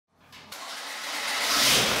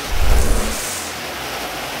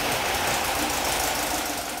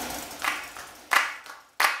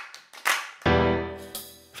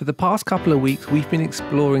For the past couple of weeks, we've been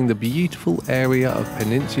exploring the beautiful area of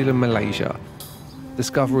Peninsular Malaysia,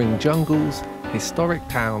 discovering jungles, historic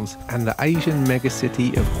towns, and the Asian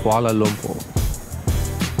megacity of Kuala Lumpur.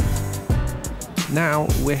 Now,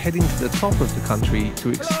 we're heading to the top of the country to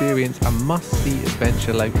experience a must-see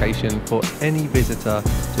adventure location for any visitor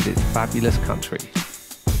to this fabulous country.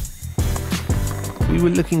 We were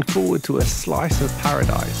looking forward to a slice of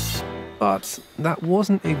paradise, but that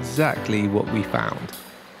wasn't exactly what we found.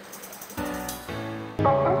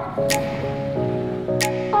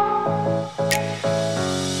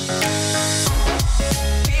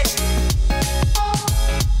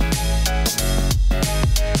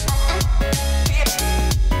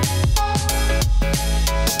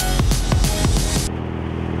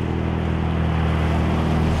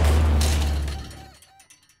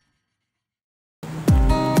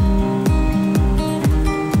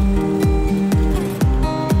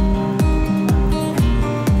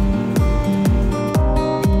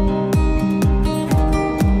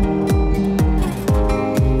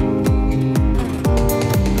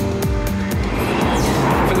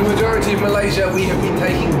 Malaysia, we have been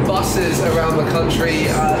taking buses around the country.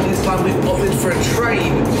 This time we've opted for a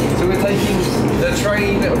train. So we're taking the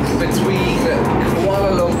train between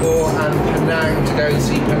Kuala Lumpur and Penang to go and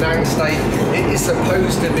see Penang State. It is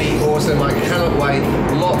supposed to be awesome. I cannot wait.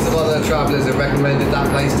 Lots of other travellers have recommended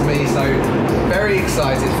that place to me, so very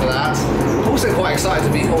excited for that. Also quite excited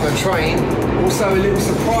to be on a train. Also a little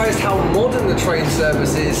surprised how modern the train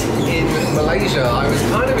service is in Malaysia. I was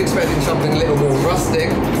kind of expecting something a little more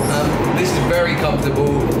rustic. This is very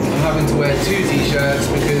comfortable. I'm having to wear 2 t-shirts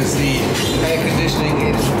because the air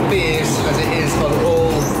conditioning is fierce as it is on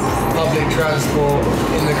all public transport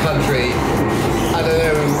in the country. I don't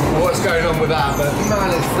know what's going on with that, but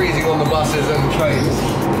man, it's freezing on the buses and the trains.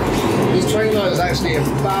 This train line is actually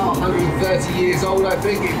about 130 years old, I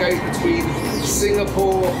think. It goes between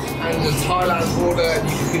Singapore and the Thailand border, and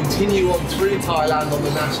you can continue on through Thailand on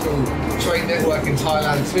the national train network in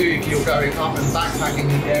Thailand too if you're going up and backpacking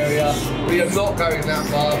the area. We are not going that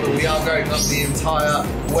far, but we are going up the entire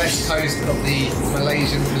west coast of the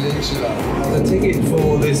Malaysian peninsula. The ticket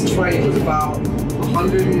for this train was about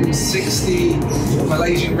 160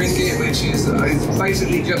 Malaysian ringgit, which is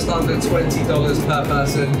basically just under $20 per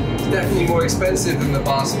person. It's definitely more expensive than the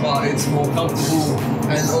bus, but it's more comfortable,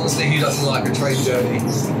 and honestly, who doesn't like a train journey?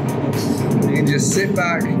 You can just sit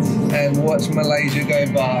back and watch Malaysia go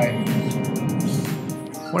by.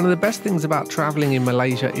 One of the best things about travelling in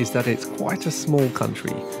Malaysia is that it's quite a small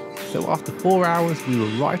country. So after 4 hours, we were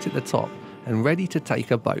right at the top and ready to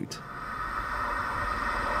take a boat.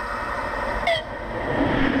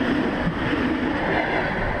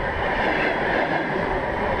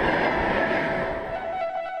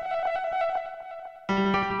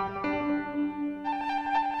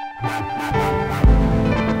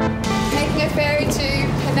 Taking a ferry to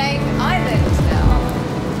Penang Island now.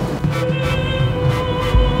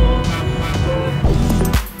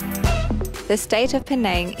 The state of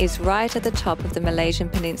Penang is right at the top of the Malaysian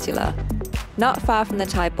peninsula, not far from the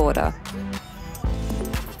Thai border.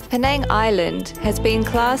 Penang Island has been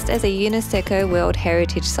classed as a UNESCO World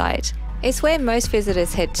Heritage Site. It's where most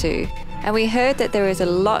visitors head to, and we heard that there is a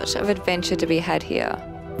lot of adventure to be had here.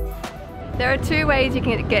 There are 2 ways you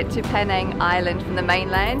can get to Penang Island from the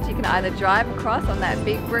mainland. You can either drive across on that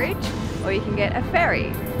big bridge, or you can get a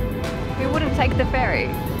ferry. Who wouldn't take the ferry?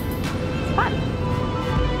 It's fun.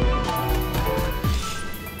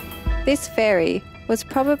 This ferry was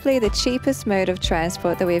probably the cheapest mode of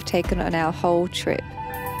transport that we've taken on our whole trip.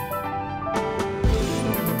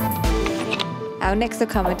 Our next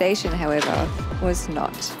accommodation, however, was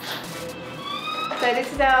not. So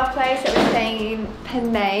this is our place that we're staying in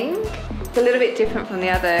Penang. It's a little bit different from the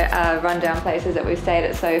other rundown places that we've stayed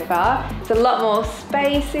at so far. It's a lot more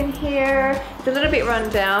space in here. It's a little bit run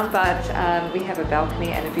down, but we have a balcony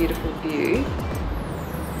and a beautiful view.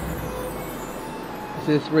 Is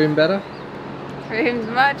this room better? Room's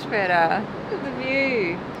much better. Look at the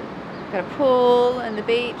view. Got a pool and the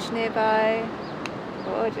beach nearby.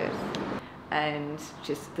 Gorgeous. And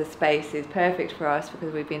just the space is perfect for us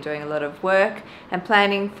because we've been doing a lot of work and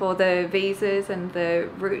planning for the visas and the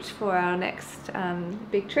route for our next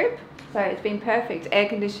big trip. So it's been perfect. Air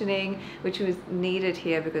conditioning, which was needed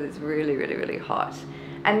here because it's really, really, really hot.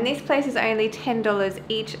 And this place is only $10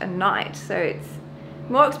 each a night. So it's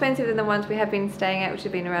more expensive than the ones we have been staying at, which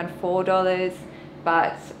have been around $4.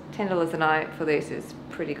 But $10 a night for this is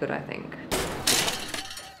pretty good, I think.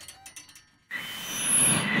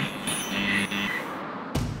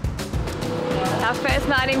 our first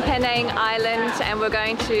night in Penang Island and we're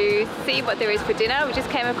going to see what there is for dinner. We just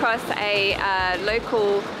came across a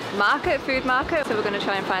local market, food market, so we're going to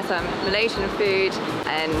try and find some Malaysian food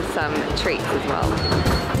and some treats as well.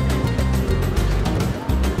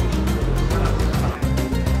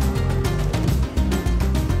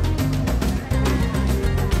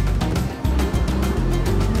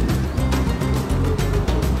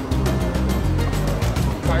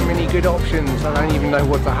 Good options, I don't even know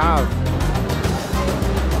what to have.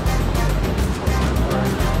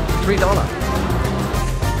 $3.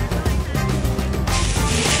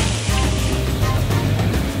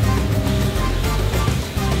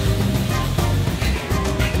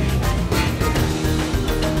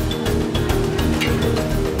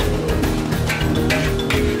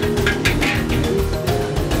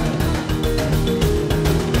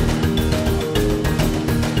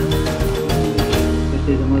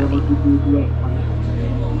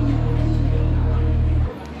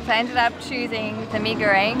 So I ended up choosing the mee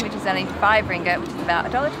goreng, which is only 5 ringgit, which is about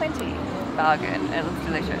 $1.20. Bargain. It looks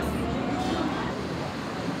delicious.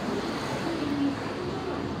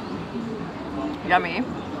 Yummy.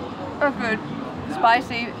 But good.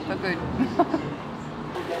 Spicy, but good.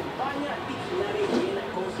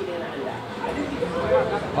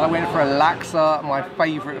 I went for a laksa, my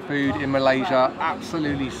favourite food in Malaysia.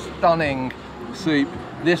 Absolutely stunning soup.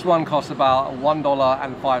 This one costs about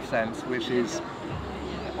 $1.05, which is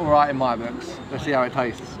alright in my books. Let's see how it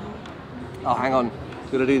tastes. Oh, hang on.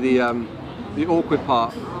 Gotta do the awkward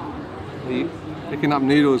part. The picking up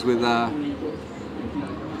noodles with and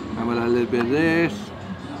with a little bit of this,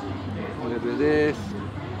 a little bit of this.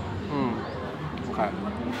 Okay.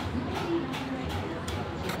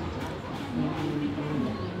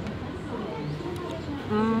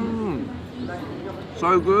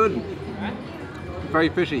 So good. Very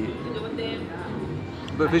fishy,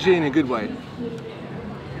 but fishy in a good way.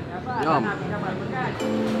 Yum.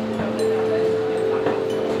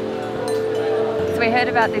 So we heard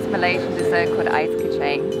about this Malaysian dessert called ice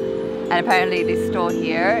kacang, and apparently this store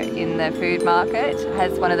here in the food market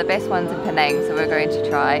has one of the best ones in Penang, so we're going to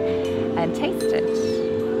try and taste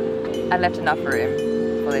it. I left enough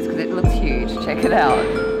room for this because it looks huge. Check it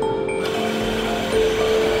out.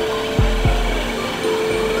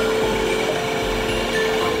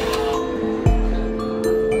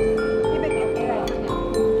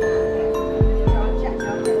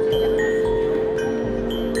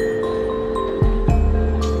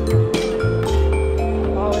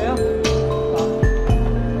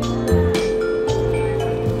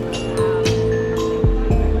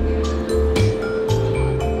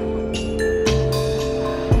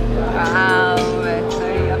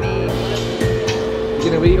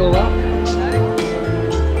 Eat all that?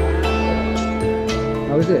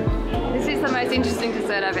 How is it? This is the most interesting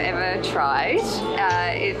dessert I've ever tried.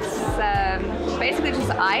 It's basically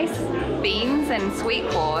just ice, beans and sweet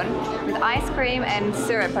corn with ice cream and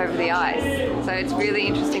syrup over the ice. So it's really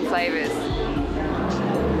interesting flavours.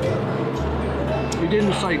 You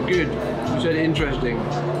didn't say good, you said interesting.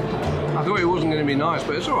 I thought it wasn't going to be nice,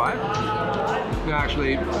 but it's alright. No,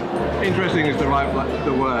 actually, interesting is the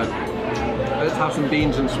word. Let's have some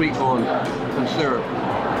beans and sweet corn and syrup.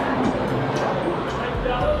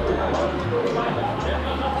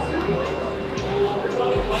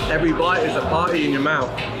 Every bite is a party in your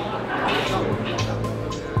mouth.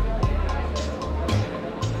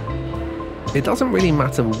 It doesn't really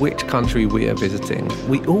matter which country we are visiting,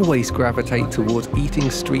 we always gravitate towards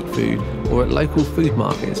eating street food or at local food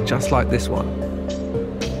markets just like this one.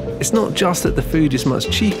 It's not just that the food is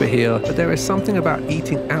much cheaper here, but there is something about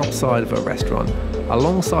eating outside of a restaurant,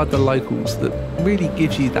 alongside the locals, that really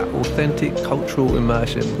gives you that authentic cultural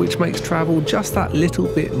immersion, which makes travel just that little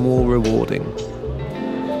bit more rewarding.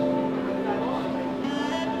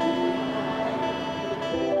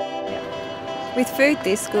 With food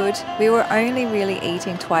this good, we were only really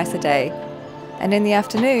eating twice a day, and in the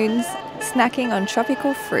afternoons, snacking on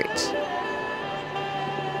tropical fruit.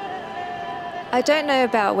 I don't know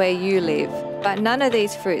about where you live, but none of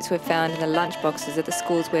these fruits were found in the lunchboxes at the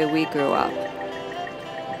schools where we grew up.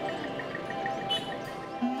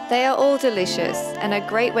 They are all delicious and a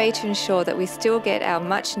great way to ensure that we still get our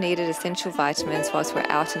much needed essential vitamins whilst we're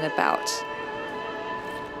out and about.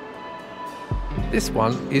 This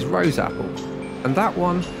one is rose apple, and that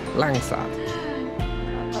one, langsat.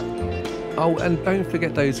 Oh, and don't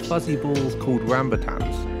forget those fuzzy balls called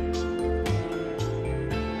rambutans.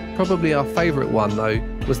 Probably our favourite one though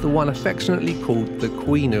was the one affectionately called the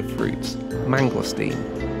queen of fruits, mangosteen.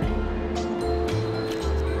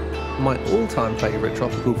 My all-time favourite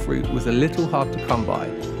tropical fruit was a little hard to come by.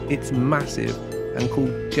 It's massive and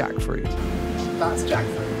called jackfruit. That's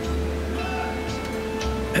jackfruit.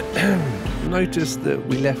 Notice that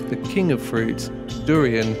we left the king of fruits,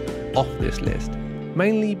 durian, off this list,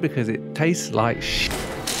 mainly because it tastes like shit.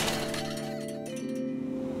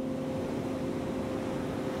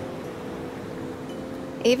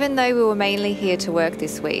 Even though we were mainly here to work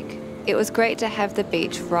this week, it was great to have the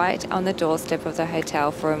beach right on the doorstep of the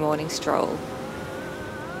hotel for a morning stroll.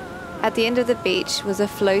 At the end of the beach was a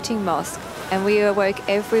floating mosque, and we awoke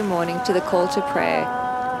every morning to the call to prayer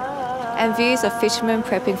and views of fishermen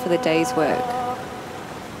prepping for the day's work.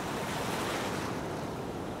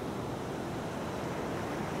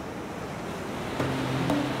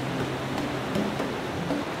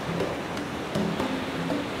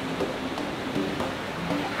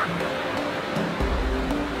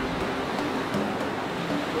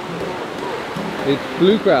 It's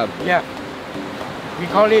blue crab. Yeah. We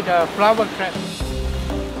call it a flower crab.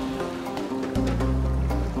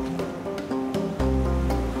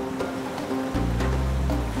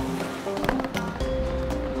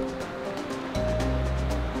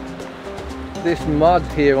 This mud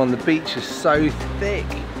here on the beach is so thick.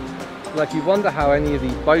 Like, you wonder how any of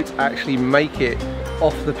these boats actually make it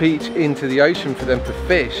off the beach into the ocean for them to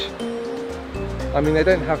fish. I mean, they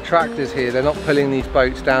don't have tractors here. They're not pulling these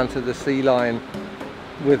boats down to the sea line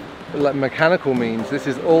with like mechanical means. This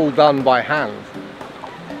is all done by hand.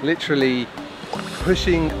 Literally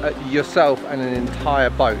pushing yourself and an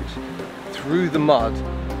entire boat through the mud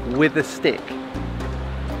with a stick.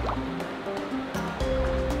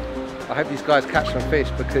 I hope these guys catch some fish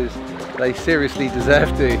because they seriously deserve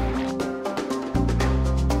to.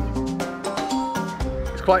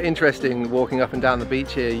 It's quite interesting walking up and down the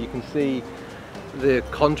beach here. You can see the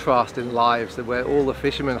contrast in lives, where all the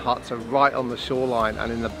fishermen huts are right on the shoreline,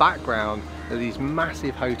 and in the background are these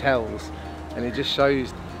massive hotels, and it just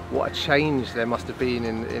shows what a change there must have been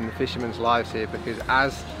in the fishermen's lives here, because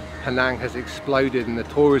as Penang has exploded and the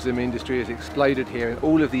tourism industry has exploded here, and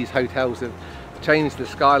all of these hotels have changed the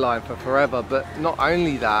skyline for forever. But not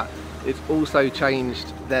only that, it's also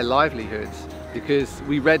changed their livelihoods, because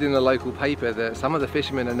we read in the local paper that some of the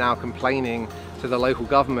fishermen are now complaining to the local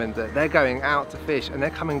government that they're going out to fish and they're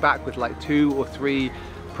coming back with like 2 or 3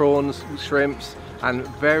 prawns, shrimps, and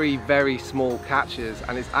very, very small catches.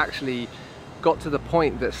 And it's actually got to the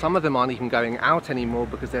point that some of them aren't even going out anymore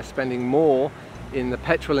because they're spending more in the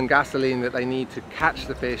petrol and gasoline that they need to catch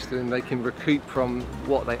the fish than they can recoup from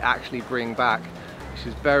what they actually bring back, which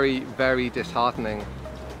is very, very disheartening.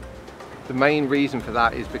 The main reason for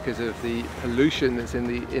that is because of the pollution that's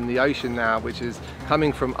in the ocean now, which is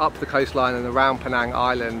coming from up the coastline and around Penang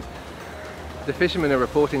Island. The fishermen are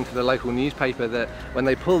reporting to the local newspaper that when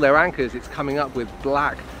they pull their anchors, it's coming up with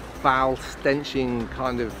black, foul, stenching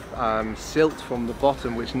kind of silt from the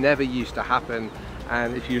bottom, which never used to happen.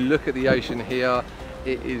 And if you look at the ocean here,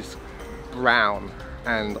 it is brown.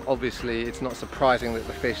 And obviously it's not surprising that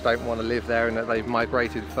the fish don't want to live there and that they've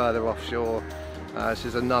migrated further offshore. This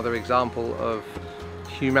is another example of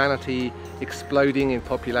humanity exploding in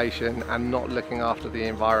population and not looking after the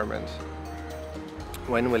environment.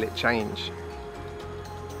 When will it change?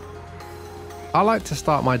 I like to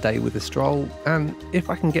start my day with a stroll, and if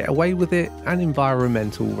I can get away with it, an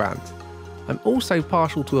environmental rant. I'm also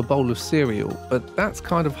partial to a bowl of cereal, but that's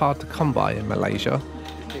kind of hard to come by in Malaysia.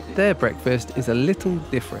 Their breakfast is a little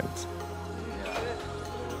different.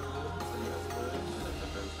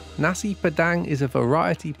 Nasi Padang is a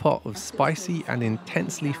variety pot of spicy and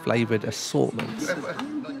intensely flavoured assortments.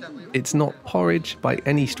 It's not porridge by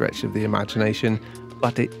any stretch of the imagination,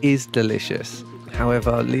 but it is delicious.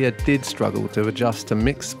 However, Leah did struggle to adjust to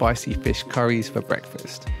mixed spicy fish curries for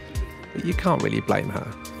breakfast, but you can't really blame her.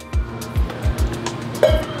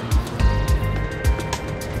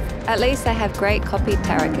 At least they have great kopi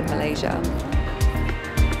tarik in Malaysia.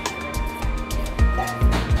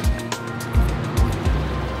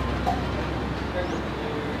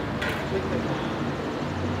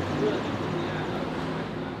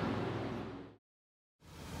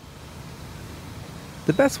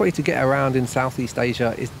 The best way to get around in Southeast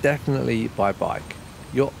Asia is definitely by bike,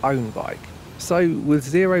 your own bike. So with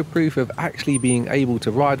zero proof of actually being able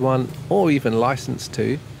to ride one, or even licensed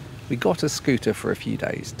to, we got a scooter for a few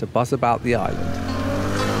days to buzz about the island.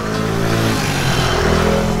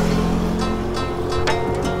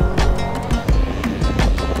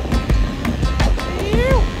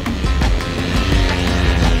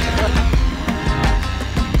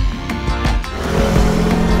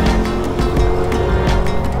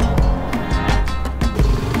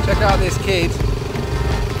 Check out this kid.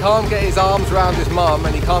 He can't get his arms around his mum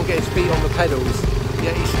and he can't get his feet on the pedals,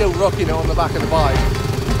 yet he's still rocking it on the back of the bike.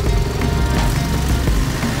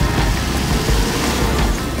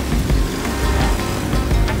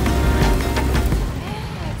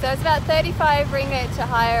 35 ringgit to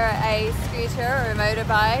hire a scooter or a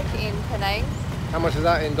motorbike in Penang. How much is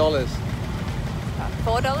that in dollars?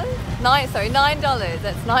 $4? $9.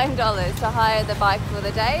 That's $9 to hire the bike for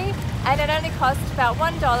the day, and it only costs about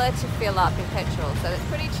 $1 to fill up in petrol. So it's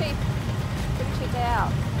pretty cheap. Pretty cheap day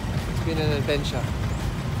out. It's been an adventure.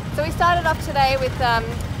 So we started off today with the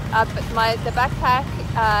backpack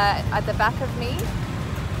at the back of me.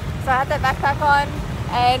 So I had that backpack on,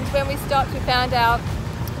 and when we stopped, we found out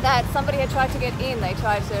that somebody had tried to get in. They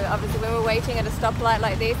tried to, obviously when we were waiting at a stoplight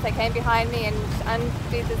like this, they came behind me and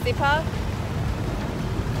undid the zipper.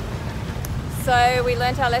 So we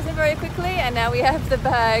learnt our lesson very quickly, and now we have the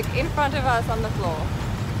bag in front of us on the floor.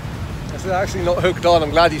 It's actually not hooked on. I'm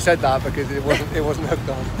glad you said that because it wasn't hooked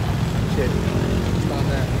on. Shit. It's down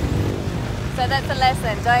there. So that's a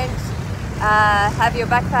lesson. Don't have your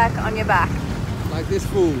backpack on your back. Like this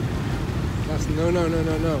fool. That's no.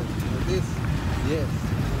 Like this, yes.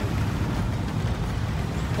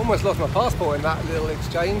 Almost lost my passport in that little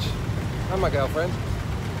exchange. And my girlfriend.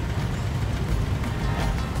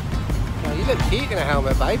 Oh, you look cute in a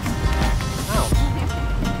helmet, babes. Ow.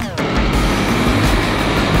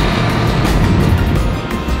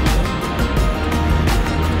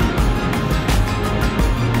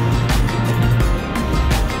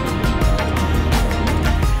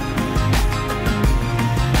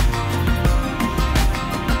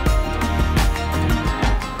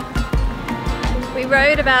 We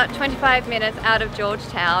rode about 25 minutes out of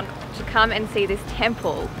Georgetown to come and see this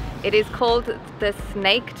temple. It is called the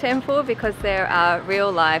Snake Temple because there are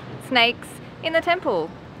real live snakes in the temple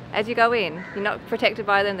as you go in. You're not protected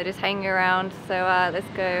by them, they're just hanging around. So let's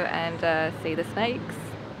go and see the snakes.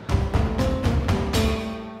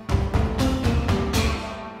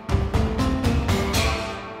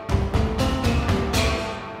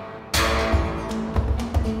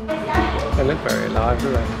 They look very alive,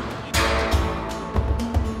 do they?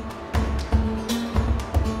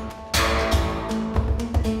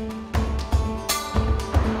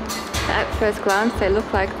 At first glance they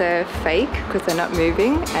look like they're fake because they're not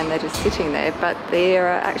moving and they're just sitting there, but there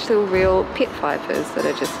are actual real pit vipers that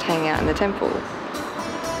are just hanging out in the temple.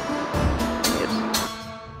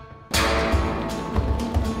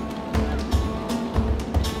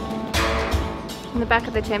 In the back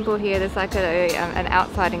of the temple here there's like an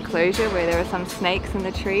outside enclosure where there are some snakes in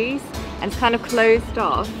the trees, and it's kind of closed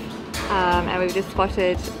off, and we've just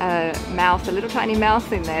spotted a mouse, a little tiny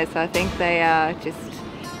mouse in there, so I think they just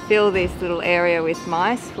fill this little area with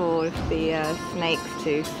mice for the snakes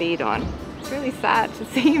to feed on. It's really sad to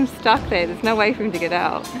see him stuck there. There's no way for him to get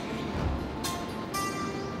out.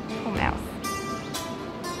 Poor mouse.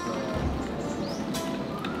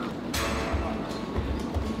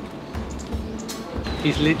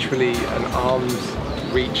 He's literally an arm's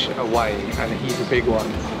reach away, and he's a big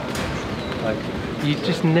one. Like, you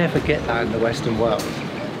just never get that in the Western world.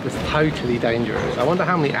 It's totally dangerous. I wonder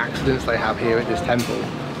how many accidents they have here at this temple.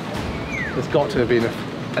 There's got to have been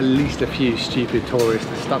at least a few stupid tourists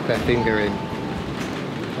that stuck their finger in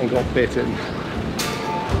and got bitten.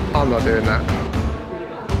 I'm not doing that.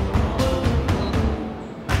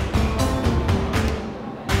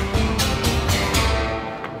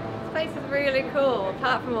 This place is really cool,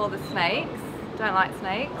 apart from all the snakes. Don't like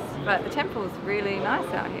snakes, but the temple is really nice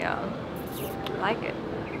out here. I like it.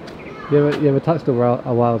 You ever touched a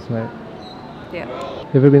wild snake? Yeah.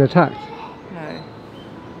 You ever been attacked? No.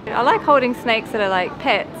 I like holding snakes that are like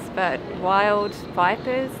pets, but wild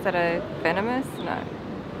vipers that are venomous, no.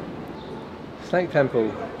 Snake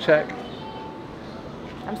temple, check.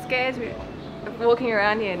 I'm scared of walking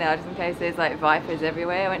around here now just in case there's like vipers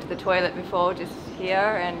everywhere. I went to the toilet before just here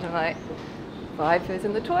and I'm like, vipers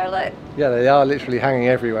in the toilet. Yeah, they are literally hanging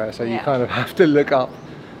everywhere, so you kind of have to look up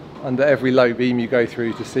under every low beam you go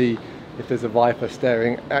through to see if there's a viper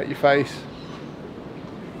staring at your face.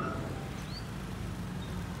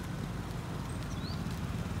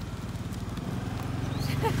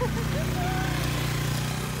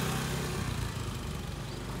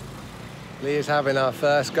 Leah's having her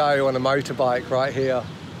first go on a motorbike right here.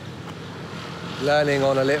 Learning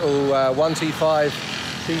on a little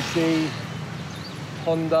 125cc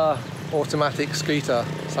Honda automatic scooter,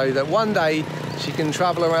 so that one day she can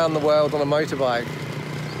travel around the world on a motorbike.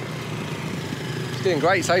 She's doing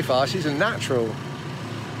great so far, she's a natural.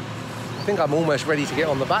 I think I'm almost ready to get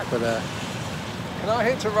on the back with her. Can I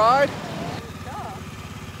hitch a ride? Sure.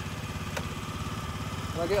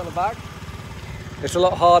 Can I get on the back? It's a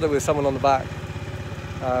lot harder with someone on the back.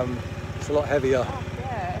 It's a lot heavier. Oh,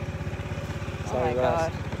 yeah. So, oh my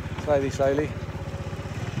God. Slowly, slowly.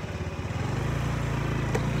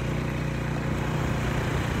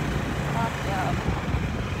 Oh, yeah.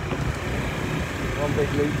 One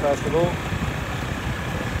big loop first of all.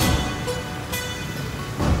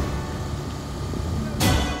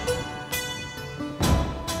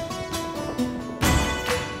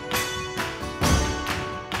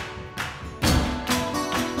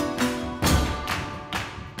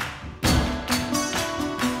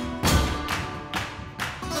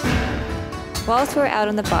 Whilst we were out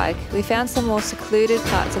on the bike, we found some more secluded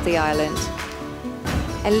parts of the island.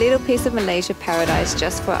 A little piece of Malaysia paradise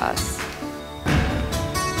just for us.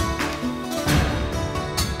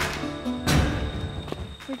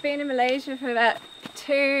 We've been in Malaysia for about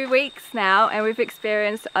 2 weeks now, and we've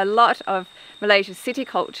experienced a lot of Malaysia's city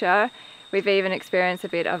culture. We've even experienced a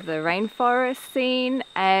bit of the rainforest scene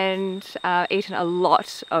and eaten a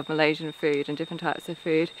lot of Malaysian food and different types of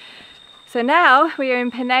food. So now we are in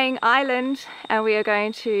Penang Island and we are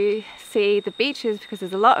going to see the beaches, because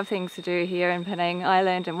there's a lot of things to do here in Penang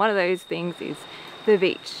Island, and one of those things is the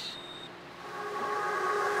beach.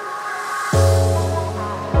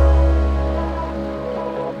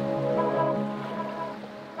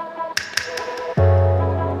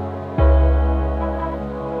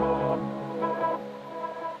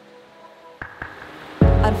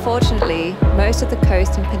 Unfortunately, most of the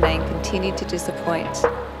coast in Penang continued to disappoint.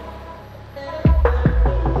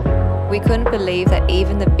 We couldn't believe that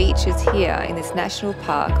even the beaches here in this national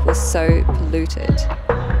park were so polluted.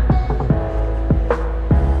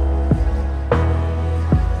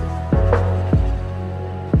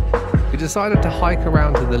 We decided to hike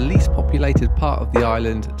around to the least populated part of the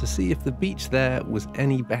island to see if the beach there was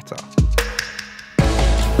any better.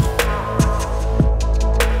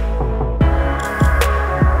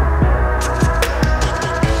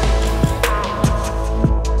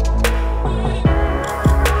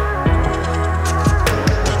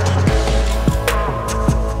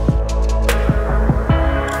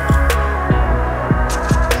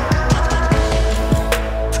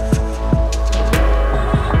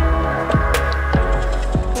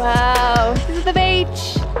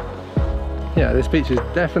 Yeah, this beach is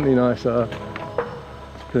definitely nicer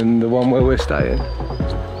than the one where we're staying.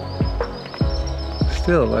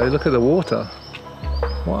 Still though, look at the water.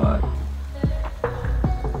 What?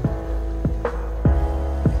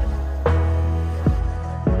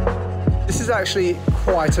 This is actually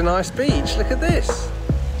quite a nice beach. Look at this.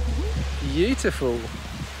 Beautiful.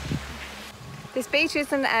 This beach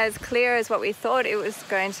isn't as clear as what we thought it was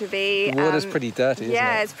going to be. The water's pretty dirty, isn't it?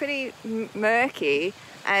 Yeah, it's pretty murky.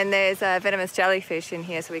 And there's a venomous jellyfish in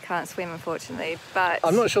here, so we can't swim, unfortunately. But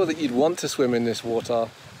I'm not sure that you'd want to swim in this water.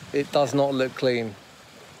 It does not look clean.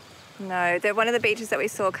 No, one of the beaches that we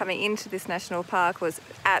saw coming into this national park was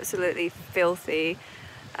absolutely filthy,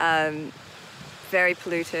 very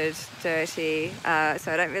polluted, dirty.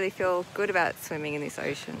 So I don't really feel good about swimming in this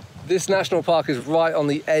ocean. This national park is right on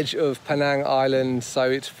the edge of Penang Island, so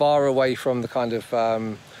it's far away from the kind of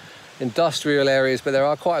industrial areas, but there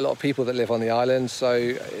are quite a lot of people that live on the island, so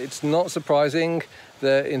it's not surprising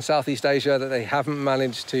that in Southeast Asia that they haven't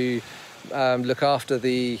managed to look after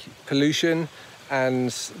the pollution and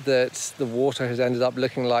that the water has ended up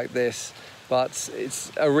looking like this. But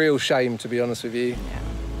it's a real shame, to be honest with you,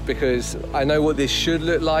 because I know what this should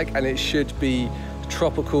look like, and it should be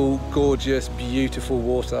tropical, gorgeous, beautiful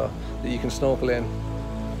water that you can snorkel in.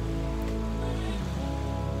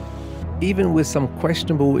 Even with some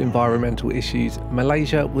questionable environmental issues,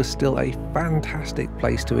 Malaysia was still a fantastic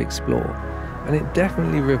place to explore, and it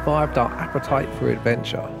definitely revived our appetite for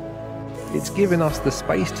adventure. It's given us the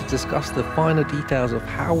space to discuss the finer details of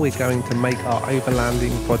how we're going to make our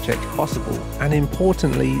overlanding project possible, and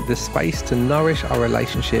importantly, the space to nourish our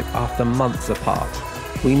relationship after months apart.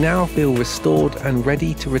 We now feel restored and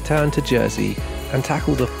ready to return to Jersey and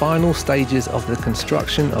tackle the final stages of the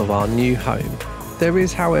construction of our new home. There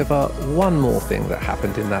is, however, one more thing that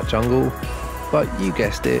happened in that jungle, but you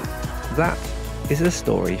guessed it, that is a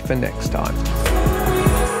story for next time.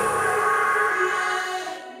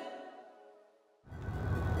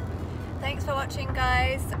 Thanks for watching,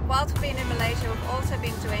 guys. Whilst we've been in Malaysia, we've also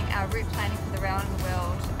been doing our route planning for the round the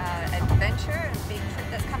world adventure and big trip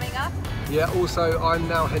that's coming up. Yeah, also I'm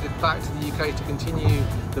now headed back to the UK to continue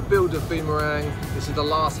the build of Boomerang. This is the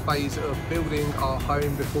last phase of building our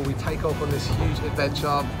home before we take off on this huge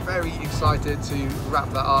adventure. Very excited to wrap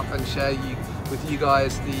that up and share with you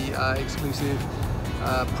guys the exclusive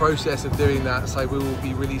process of doing that. So we will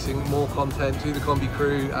be releasing more content to the Kombi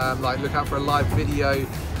crew. Like, look out for a live video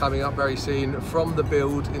coming up very soon from the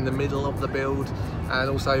build, in the middle of the build, and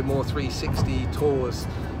also more 360 tours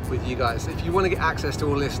with you guys. If you want to get access to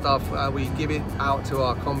all this stuff, we give it out to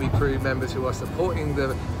our Kombi crew members who are supporting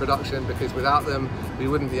the production, because without them we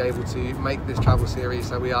wouldn't be able to make this travel series.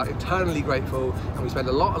 So we are eternally grateful, and we spend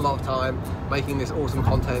a lot of time making this awesome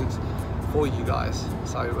content for you guys.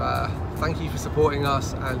 So thank you for supporting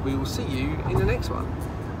us, and we will see you in the next one.